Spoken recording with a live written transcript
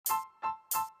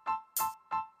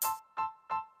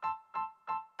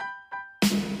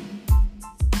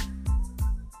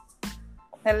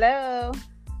Hello.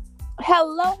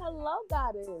 Hello,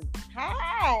 goddess.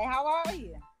 Hi, how are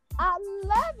you? I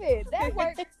love it. That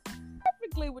works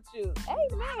perfectly with you.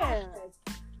 Amen.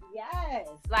 Yes.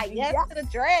 Like yes Yes. to the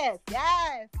dress.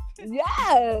 Yes.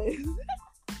 Yes.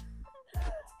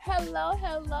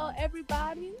 Hello,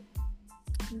 everybody.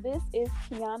 This is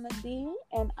Kiana D,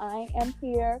 and I am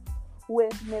here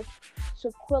with Miss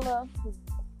Shaquilla.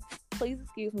 Please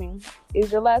excuse me.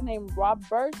 Is your last name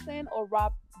Robertson or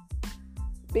Rob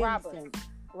Benson?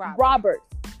 Robert.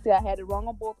 See, I had it wrong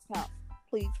on both accounts.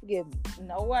 Please forgive me.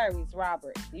 No worries,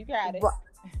 Robert. You got it.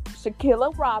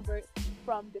 Shaquilla Roberts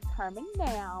from Determined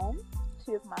Now.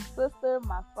 She is my sister,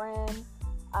 my friend.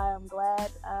 I am glad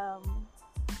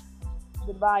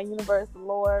the divine universe, the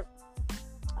Lord,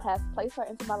 has placed her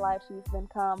into my life. She's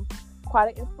become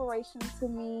quite an inspiration to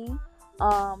me,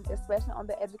 especially on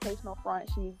the educational front.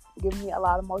 She's given me a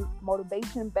lot of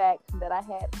motivation back that I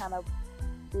had kind of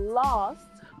lost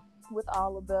with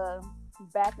all of the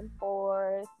back and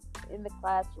forth in the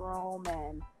classroom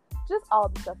and just all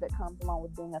the stuff that comes along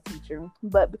with being a teacher.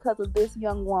 But because of this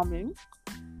young woman,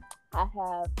 I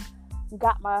have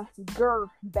got my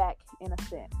girl back in a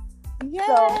sense. Yay!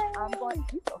 So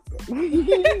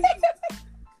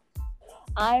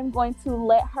I'm going to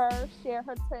let her share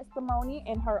her testimony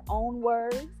in her own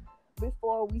words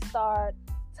before we start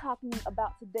talking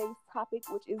about today's topic,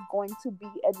 which is going to be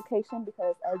education,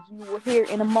 because as you will hear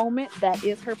in a moment, that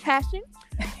is her passion.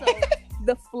 So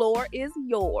the floor is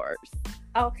yours.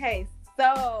 Okay,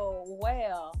 so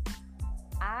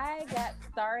I got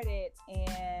started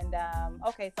and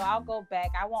so I'll go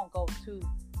back. I won't go too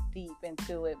deep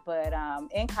into it, but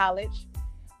in college,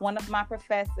 one of my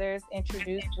professors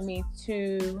introduced me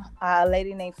to a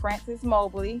lady named Frances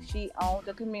Mobley. She owned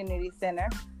a community center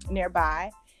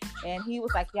nearby, and he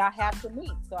was like, y'all have to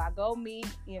meet. So I go meet,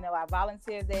 I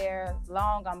volunteer there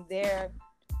I'm there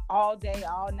all day,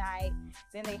 all night.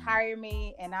 Then they hire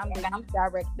me, and I'm the youth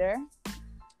director.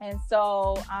 And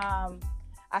so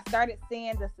I started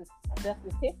seeing the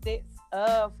statistics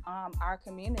of our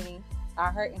community,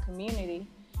 our hurting community,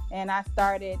 and I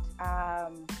started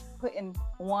putting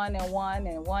one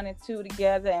and two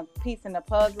together and piecing the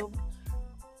puzzle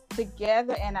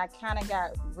together. And I kind of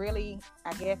got really,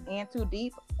 in too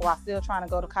deep while still trying to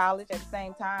go to college at the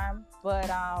same time. But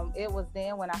it was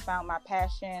then when I found my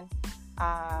passion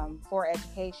for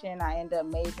education. I ended up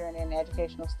majoring in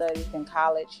educational studies in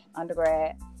college,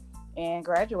 undergrad, and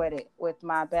graduated with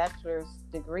my bachelor's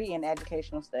degree in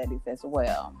educational studies as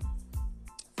well.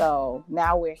 So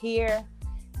now we're here,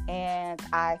 and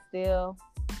I still,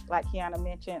 like Kiana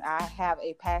mentioned, I have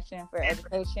a passion for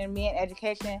education. Me and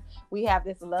education, we have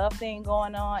this love thing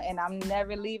going on, and I'm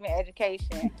never leaving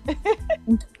education.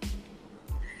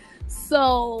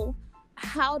 So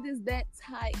how does that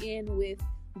tie in with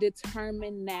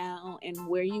Determined Now and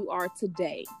where you are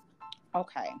today?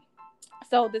 Okay.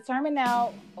 So Determined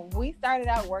Now, we started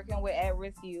out working with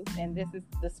at-risk youth, and this is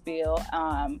the spiel.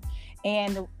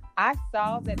 And I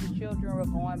saw that the children were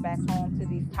going back home to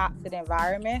these toxic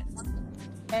environments.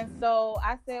 And so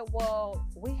I said, well,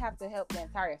 we have to help the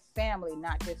entire family,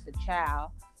 not just the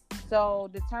child. So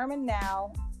Determined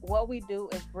Now, what we do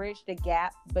is bridge the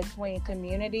gap between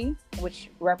community, which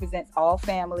represents all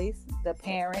families, the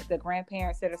parent, the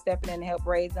grandparents that are stepping in to help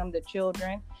raise them, the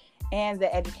children, and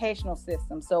the educational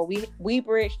system. So we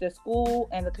bridge the school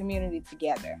and the community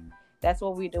together. That's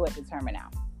what we do at Determined Now.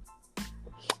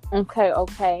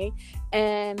 Okay.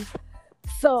 And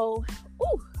so,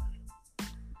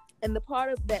 and the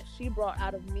part of that she brought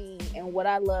out of me and what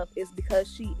I love is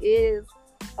because she is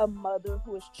a mother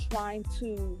who is trying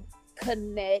to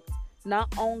connect not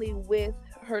only with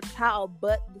her child,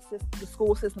 but the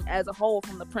school system as a whole,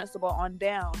 from the principal on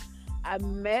down. I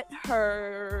met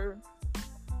her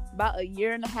about a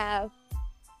year and a half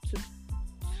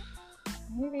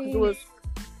maybe it was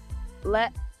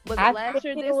last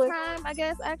year this time, I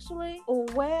guess, actually.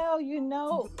 Well,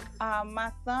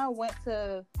 my son went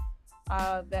to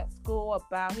that school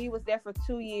he was there for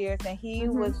 2 years, and he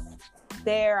was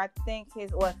there, I think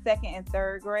second and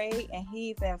third grade, and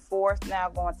he's in fourth now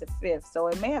going to fifth. So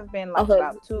it may have been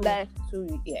about two,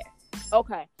 yeah.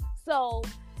 Okay. So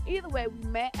either way, we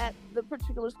met at the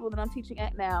particular school that I'm teaching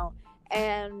at now,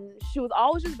 and she was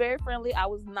always just very friendly. I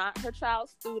was not her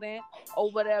child's student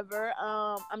or whatever.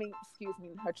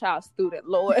 Her child's student,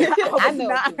 Lord. I was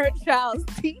not her child's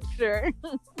teacher.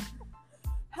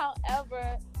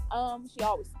 However, she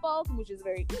always spoke, which is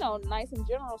very, nice in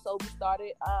general. So we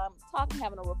started talking,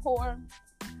 having a rapport,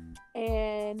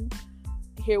 and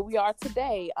here we are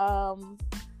today.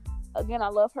 Again, I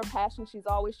love her passion. She's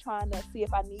always trying to see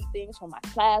if I need things from my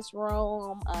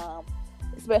classroom,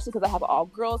 especially because I have an all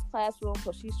girls classroom.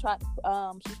 So she's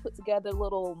put together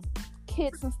little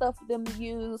kits and stuff for them to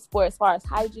use for as far as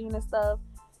hygiene and stuff.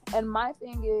 And my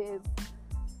thing is,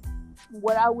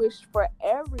 what I wish for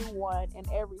everyone in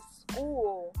every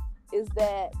school is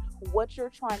that what you're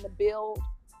trying to build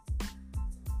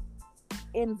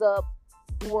ends up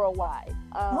worldwide.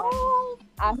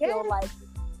 I feel like,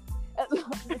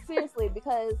 seriously,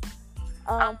 because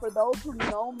for those who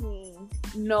know me,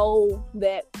 know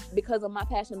that because of my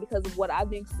passion, because of what I've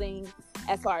been seeing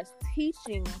as far as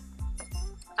teaching,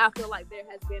 I feel like there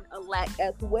has been a lack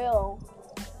as well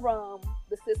from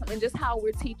the system and just how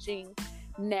we're teaching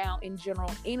now in general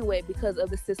anyway, because of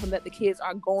the system that the kids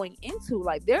are going into.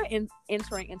 Like, they're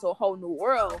entering into a whole new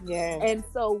world. Yes. And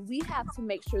so we have to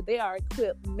make sure they are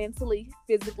equipped mentally,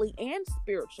 physically, and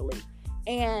spiritually.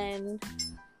 And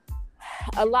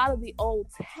a lot of the old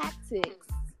tactics,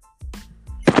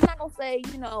 I'm not gonna say,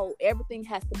 everything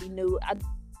has to be new. I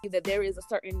believe that there is a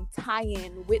certain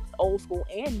tie-in with old school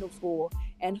and new school,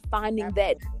 and finding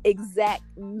that exact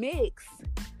mix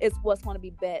is what's going to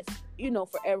be best,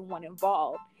 for everyone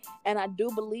involved. And I do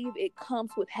believe it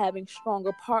comes with having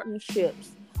stronger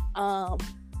partnerships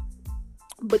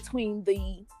between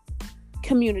the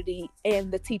community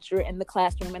and the teacher and the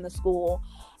classroom and the school,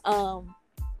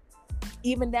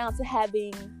 even down to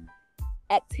having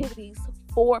activities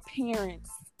for parents,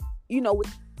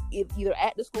 with either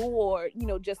at the school or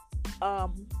just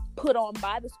put on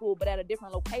by the school but at a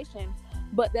different location,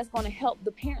 but that's going to help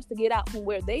the parents to get out from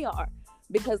where they are.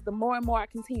 Because the more and more I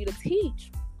continue to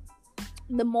teach,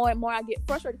 the more and more I get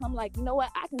frustrated. I'm like, you know what?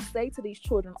 I can say to these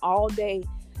children all day,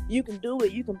 you can do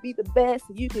it. You can be the best.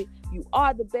 You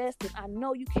are the best. And I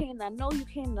know you can. And I know you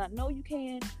can. And I know you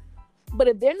can. But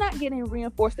if they're not getting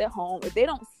reinforced at home, if they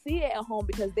don't see it at home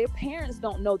because their parents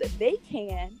don't know that they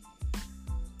can,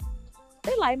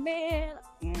 they're like, man,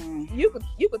 you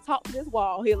could talk to this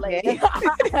wall here, lady.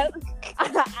 Yeah.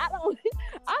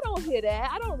 I don't hear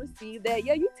that. I don't receive that.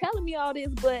 Yeah, you telling me all this,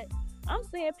 but I'm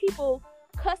seeing people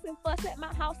cuss and fuss at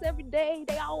my house every day.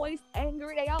 They always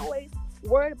angry. They always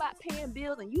worried about paying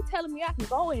bills, and you telling me I can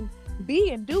go and be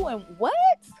and do and what?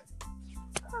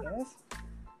 Yes.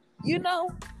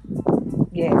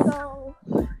 Yes. So,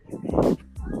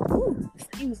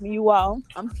 excuse me, you all.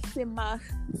 I'm sitting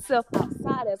myself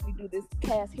outside as we do this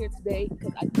cast here today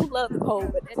because I do love the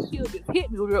cold, but that chill just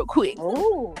hit me real quick.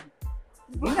 Ooh.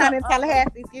 You're not in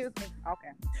Tallahassee, excuse me. Okay.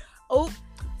 Oh,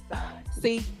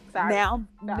 see, sorry.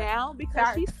 Now,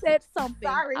 because she said something,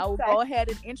 I will go ahead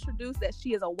and introduce that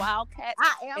she is a wildcat.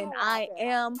 I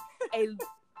am a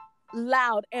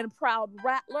loud and proud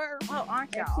rattler. Oh,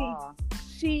 aren't y'all?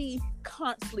 She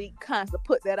constantly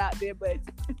put that out there, but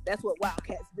that's what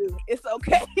wildcats do. It's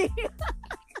okay.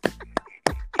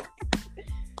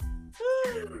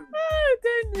 Oh,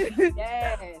 goodness.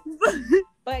 Yes.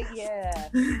 But yeah.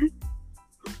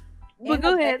 Well,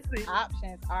 go ahead.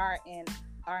 Options are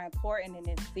important in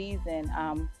this season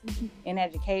in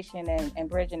education and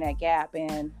bridging that gap.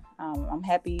 And I'm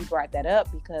happy you brought that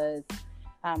up because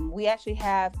we actually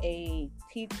have a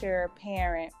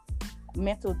teacher-parent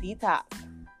mental detox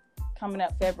coming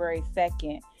up February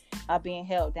 2nd, being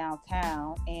held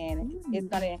downtown. And it's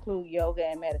going to include yoga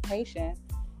and meditation.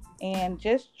 And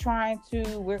just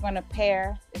we're going to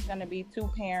pair, it's going to be 2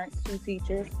 parents, 2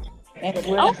 teachers. And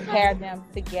we're going to pair them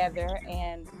together,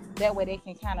 and that way they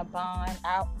can kind of bond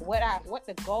out. What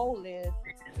the goal is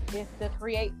to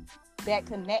create that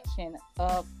connection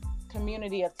of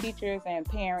community of teachers and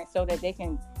parents so that they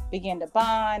can begin to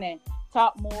bond and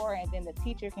talk more, and then the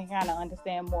teacher can kind of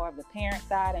understand more of the parent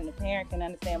side, and the parent can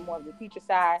understand more of the teacher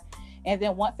side. And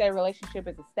then once that relationship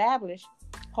is established,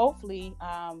 hopefully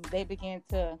they begin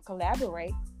to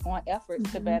collaborate on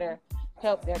efforts to better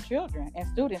help their children and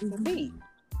students succeed.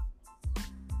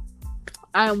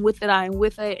 I am with it,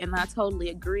 and I totally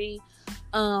agree.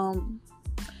 Now,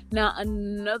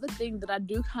 another thing that I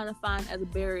do kind of find as a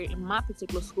barrier in my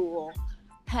particular school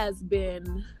has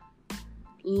been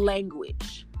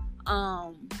language.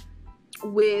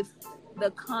 With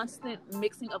the constant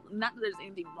mixing of, not that there's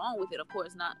anything wrong with it, of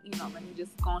course not, let me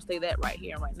just go and say that right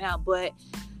here and right now, but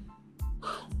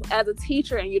as a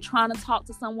teacher and you're trying to talk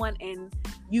to someone and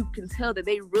you can tell that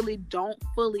they really don't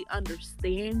fully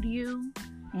understand you,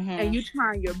 and you're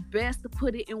trying your best to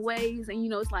put it in ways, and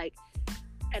it's like,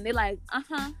 and they're like,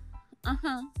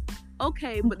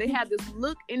 okay, but they have this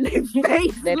look in their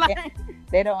face they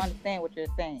don't understand what you're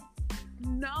saying.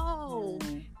 No.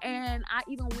 And I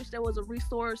even wish there was a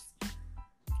resource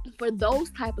for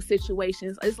those type of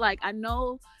situations. It's like, I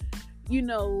know,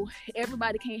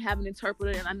 everybody can't have an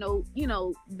interpreter, and I know,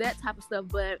 that type of stuff,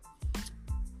 but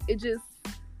it just,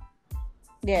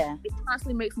 Yeah. It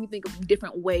constantly makes me think of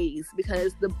different ways,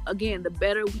 because the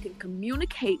better we can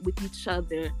communicate with each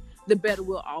other, the better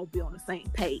we'll all be on the same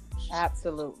page.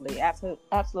 Absolutely.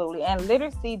 Absolutely. And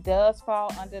literacy does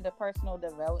fall under the personal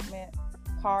development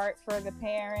part for the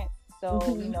parents. So,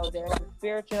 there's the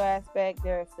spiritual aspect,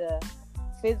 there's the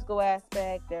physical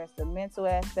aspect, there's the mental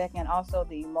aspect, and also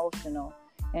the emotional.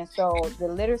 And so the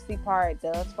literacy part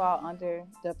does fall under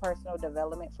the personal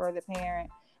development for the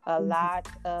parent. A lot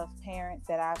of parents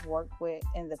that I've worked with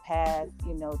in the past,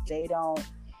 they don't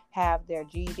have their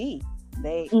GED.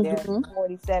 They're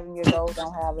 47 years old,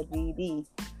 don't have a GED.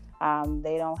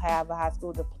 They don't have a high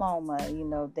school diploma.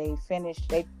 They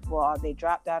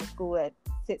dropped out of school at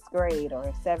 6th grade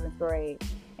or 7th grade,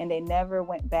 and they never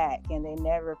went back, and they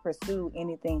never pursued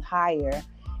anything higher.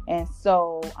 And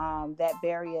so that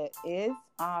barrier is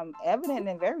evident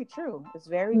and very true. It's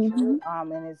very true,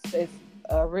 and it's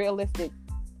a realistic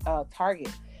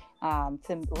target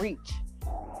to reach.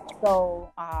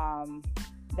 So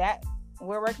that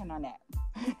we're working on that.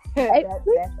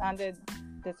 That's under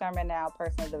Determined Now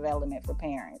personal development for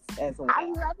parents as well. I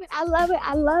love it.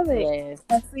 Yes.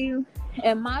 And see,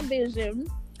 and my vision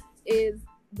is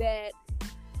that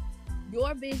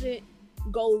your vision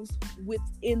goes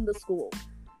within the school,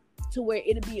 to where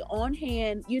it'll be on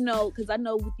hand, because I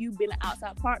know with you being an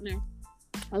outside partner,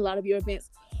 a lot of your events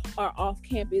are off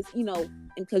campus, and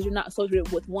because you're not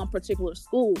associated with one particular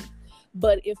school.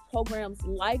 But if programs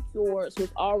like yours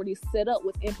was already set up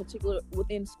within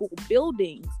school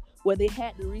buildings, where they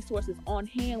had the resources on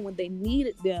hand when they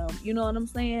needed them, you know what I'm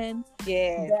saying?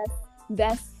 Yeah.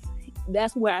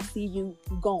 That's where I see you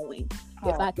going.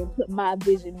 If I can put my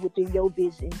vision within your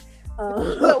vision.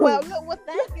 Well,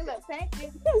 thank you.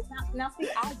 Now, see,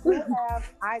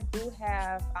 I do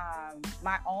have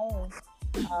my own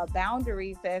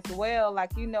boundaries as well.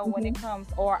 Like, when it comes,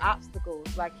 or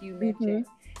obstacles, like you mentioned.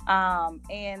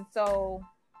 And so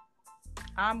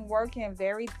I'm working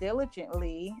very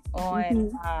diligently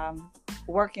on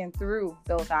working through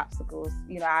those obstacles.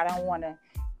 I don't want to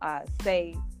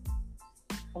say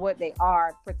what they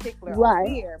are particular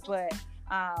here, but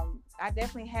I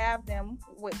definitely have them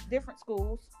with different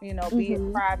schools, be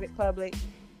it private, public,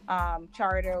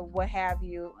 charter, what have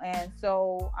you. And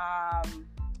so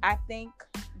I think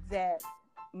that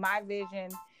my vision,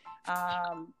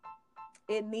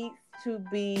 it needs to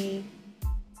be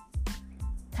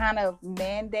kind of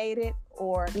mandated,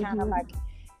 or kind of like,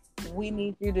 we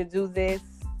need you to do this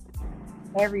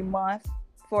every month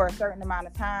for a certain amount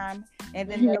of time, and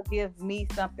then they'll give me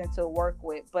something to work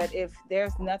with. But if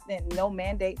there's no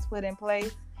mandates put in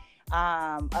place,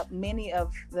 many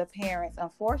of the parents,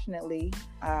 unfortunately,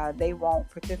 they won't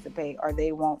participate, or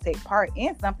they won't take part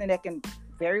in something that can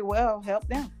very well help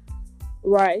them.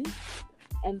 Right.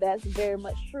 And that's very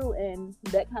much true. And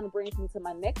that kind of brings me to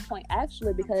my next point,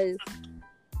 actually,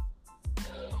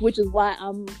 which is why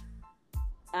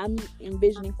I'm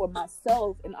envisioning for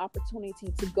myself an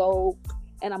opportunity to go,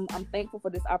 and I'm thankful for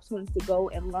this opportunity to go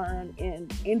and learn in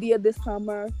India this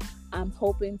summer. I'm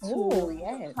hoping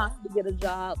to possibly get a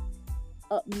job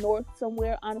up north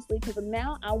somewhere, honestly, because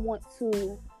now I want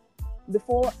to,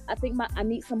 I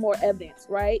need some more evidence,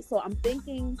 right? So I'm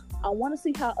thinking, I want to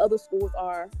see how other schools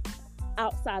are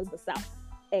outside of the South.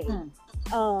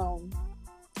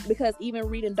 Because even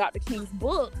reading Dr. King's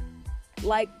book,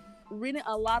 like reading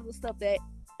a lot of the stuff that,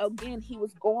 again, he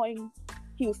was talking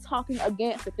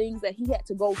against, the things that he had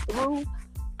to go through,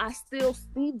 I still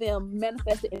see them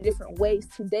manifested in different ways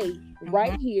today,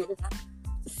 right here,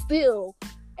 still.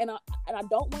 And I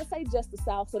don't want to say just the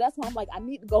South, so that's why I'm like, I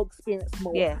need to go experience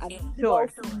more. Yeah, I need to go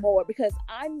see more, because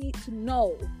I need to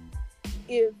know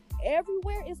if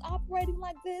everywhere is operating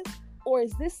like this, or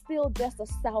is this still just a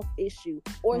South issue,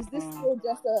 or is this still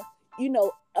just a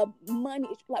money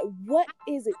issue? Like, what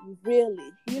is it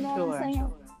really? You know what I'm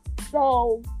saying?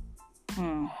 So,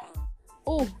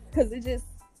 because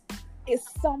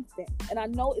it's something, and I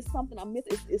know it's something I'm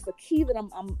missing. It's a key that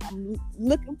I'm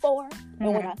looking for,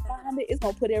 and when I find it, it's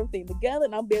gonna put everything together,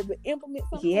 and I'll be able to implement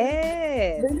something.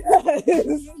 Yeah.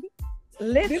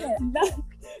 Listen,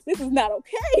 this is not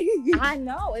okay. I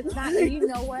know it's not. You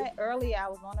know what? Earlier I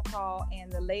was on a call,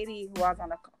 and the lady who I was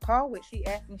on a call with, she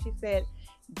asked me. She said,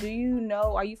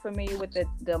 are you familiar with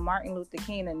the Martin Luther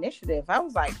King initiative? I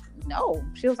was like, no.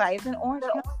 She was like, it's in Orange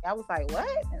County. I was like, what?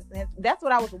 And that's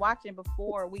what I was watching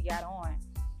before we got on.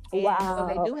 And wow. So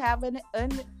they do have a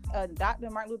Dr.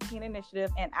 Martin Luther King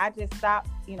initiative, and I just stopped.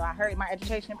 I heard my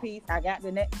education piece. I got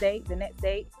the next date. The next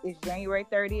date is January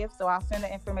 30th, so I'll send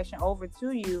the information over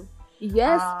to you.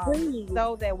 Yes, please.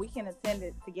 so that we can attend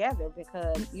it together,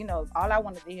 because all I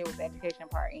wanted to hear was the education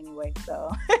part anyway.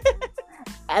 So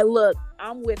And look,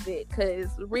 I'm with it, because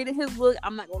reading his book,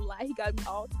 I'm not gonna lie, he got me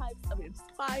all types of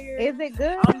inspired. is it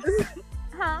good?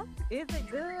 Huh? Is it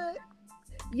good?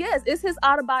 Yes, it's his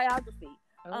autobiography.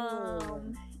 Oh.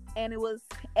 And it was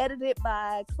edited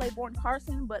by Claiborne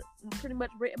Carson, but pretty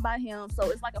much written by him. So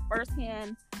it's like a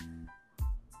firsthand,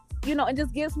 it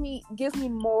just gives me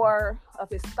more of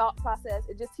his thought process.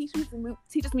 It just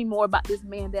teaches me more about this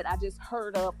man that I just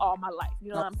heard of all my life. You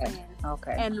know what I'm saying?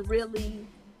 Okay. And really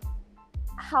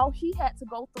how he had to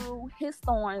go through his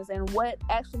thorns and what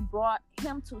actually brought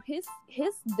him to his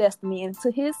destiny and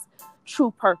to his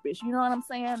true purpose. You know what I'm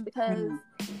saying? Because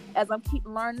as I keep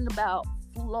learning about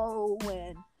flow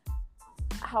and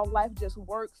how life just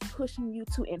works, pushing you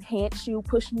to enhance you,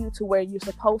 pushing you to where you're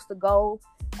supposed to go,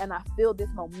 and I feel this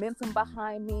momentum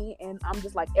behind me, and I'm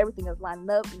just like, everything is lining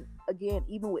up, and again,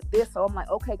 even with this, so I'm like,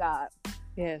 okay, God,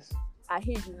 yes, I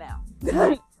hear you now.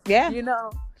 Yeah,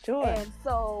 sure. And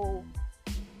so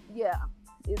yeah,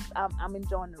 I'm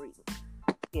enjoying the reading.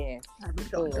 Yeah, I'm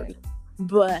enjoying the reading.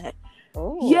 But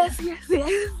yes.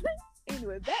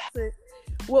 Anyway, that's it.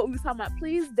 What we was talking about.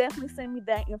 Please definitely send me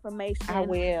that information. I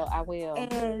will.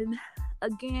 And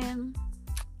again,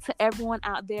 to everyone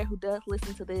out there who does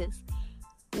listen to this,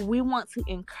 we want to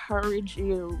encourage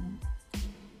you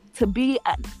to be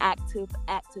an active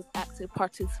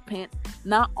participant,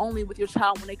 not only with your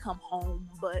child when they come home,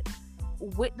 but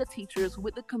with the teachers,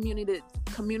 with the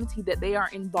community that they are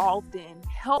involved in.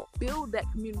 Help build that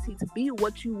community to be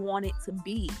what you want it to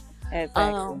be.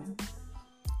 Exactly.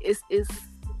 It's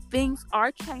things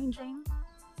are changing.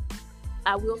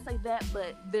 I will say that,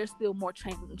 but there's still more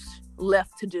change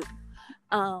left to do.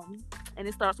 And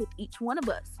it starts with each one of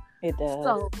us. It does.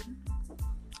 So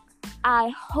I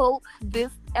hope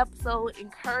this episode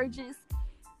encourages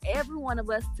every one of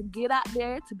us to get out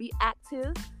there, to be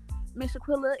active. Miss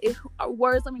Shaquilla, if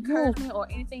words of encouragement or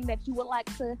anything that you would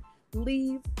like to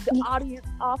leave the audience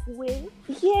off with?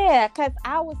 Yeah, because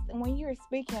when you were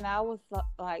speaking, I was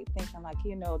like thinking, like,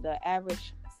 the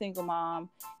average single mom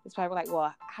is probably like,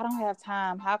 well, I don't have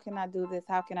time. How can I do this?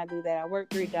 How can I do that? I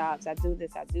work 3 jobs. I do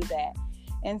this. I do that.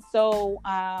 And so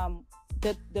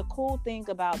the cool thing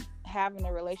about having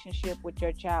a relationship with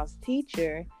your child's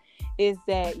teacher is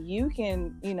that you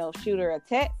can, shoot her a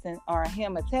text or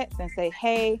him a text and say,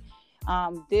 hey,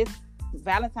 this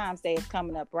Valentine's Day is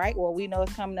coming up, right? Well, we know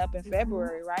it's coming up in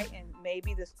February, right? And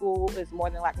maybe the school is more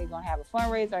than likely going to have a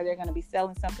fundraiser, or they're going to be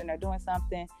selling something or doing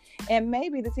something. And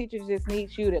maybe the teacher just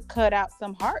needs you to cut out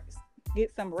some hearts,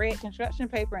 get some red construction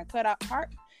paper and cut out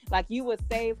hearts. Like, you would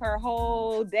save her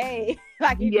whole day.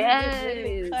 Like, if you just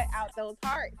really cut out those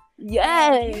hearts.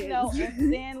 Yes. And,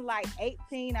 and send like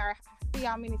 18, or see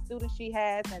how many students she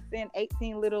has, and send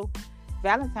 18 little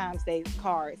Valentine's Day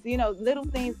cards. Little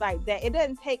things like that. It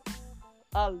doesn't take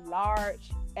a large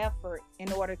effort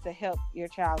in order to help your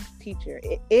child's teacher.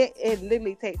 It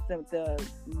literally takes the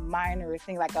minorest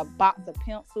thing, like a box of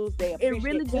pencils. They appreciate it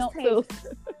really pencils. Just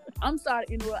takes, I'm sorry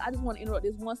to interrupt. I just want to interrupt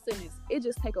this one sentence. It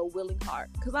just takes a willing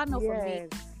heart. Because I know for me,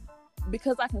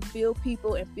 because I can feel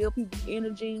people and feel people's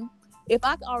energy. If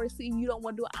I can already see you don't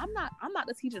want to do it, I'm not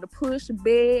the teacher to push,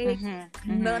 beg,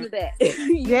 none of that.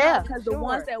 Because the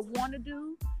ones that want to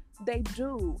do, they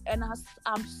do. And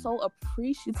I'm so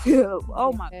appreciative,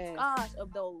 oh my gosh,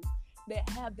 of those that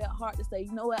have that heart to say,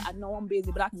 you know what, I know I'm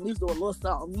busy, but I can at least do a little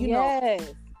something. You know,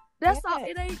 that's all.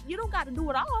 It ain't. You don't got to do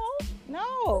it all.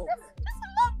 No, just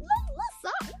a little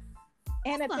something.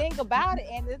 And the thing about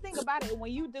it,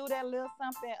 when you do that little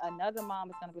something, another mom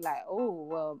is gonna be like, "Oh,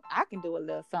 well, I can do a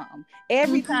little something."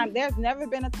 Every time, there's never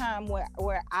been a time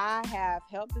where I have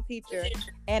helped a teacher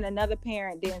and another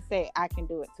parent didn't say, "I can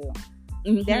do it too."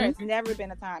 There has never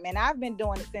been a time, and I've been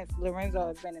doing it since Lorenzo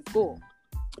has been in school.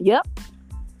 Yep.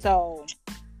 So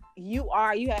you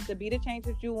have to be the change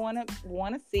that you want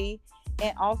to see,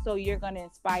 and also you're going to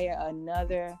inspire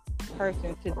another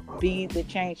person to be the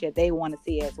change that they want to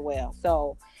see as well.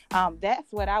 So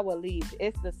that's what I will leave.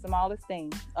 It's the smallest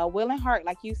thing. A willing heart,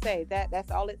 like you say,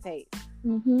 that's all it takes.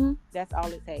 That's all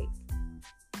it takes.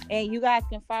 And you guys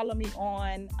can follow me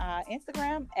on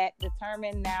Instagram at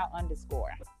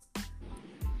determinednow_.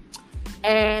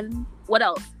 And what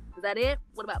else? Is that it?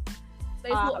 What about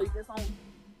Facebook? Are you just on?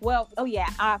 Well,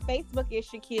 Facebook is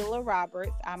Shaquilla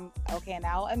Roberts. And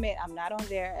I'll admit I'm not on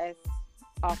there as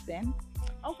often.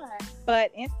 Okay.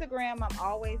 But Instagram, I'm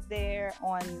always there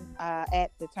on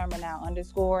at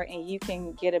determinednow_, and you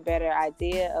can get a better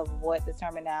idea of what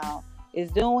Determined Now is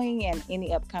doing and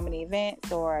any upcoming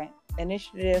events or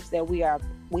initiatives that we have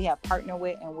partnered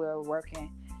with and we're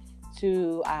working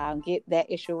to get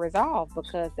that issue resolved,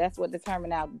 because that's what Determine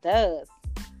Now does.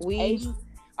 We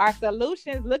are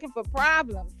solutions looking for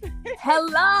problems.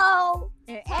 Hello.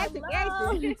 And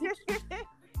Hello. education.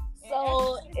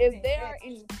 So if there are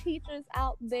any teachers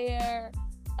out there,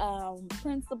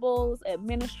 principals,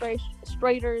 administrators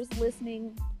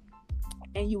listening,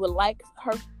 and you would like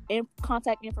her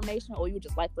contact information, or you would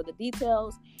just like for the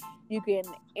details, you can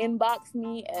inbox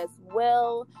me as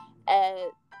well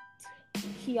at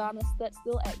Kiana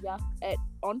Stetzel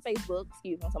on Facebook.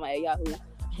 Excuse me, I'm talking about at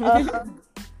Yahoo.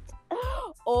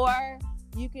 Or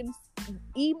you can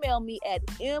email me at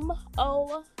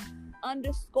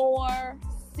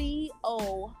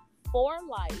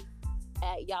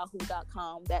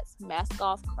mo_co4life@yahoo.com. That's mask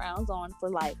off, crowns on for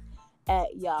life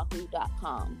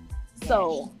 @yahoo.com.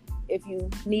 So if you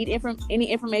need any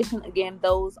information, again,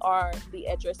 those are the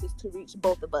addresses to reach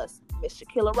both of us. Miss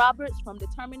Shakila Roberts from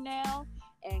Determine Now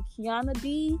and Kiana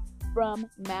D from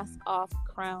Mask Off,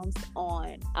 Crowns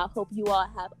On. I hope you all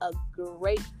have a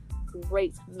great,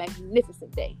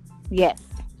 magnificent day. Yes.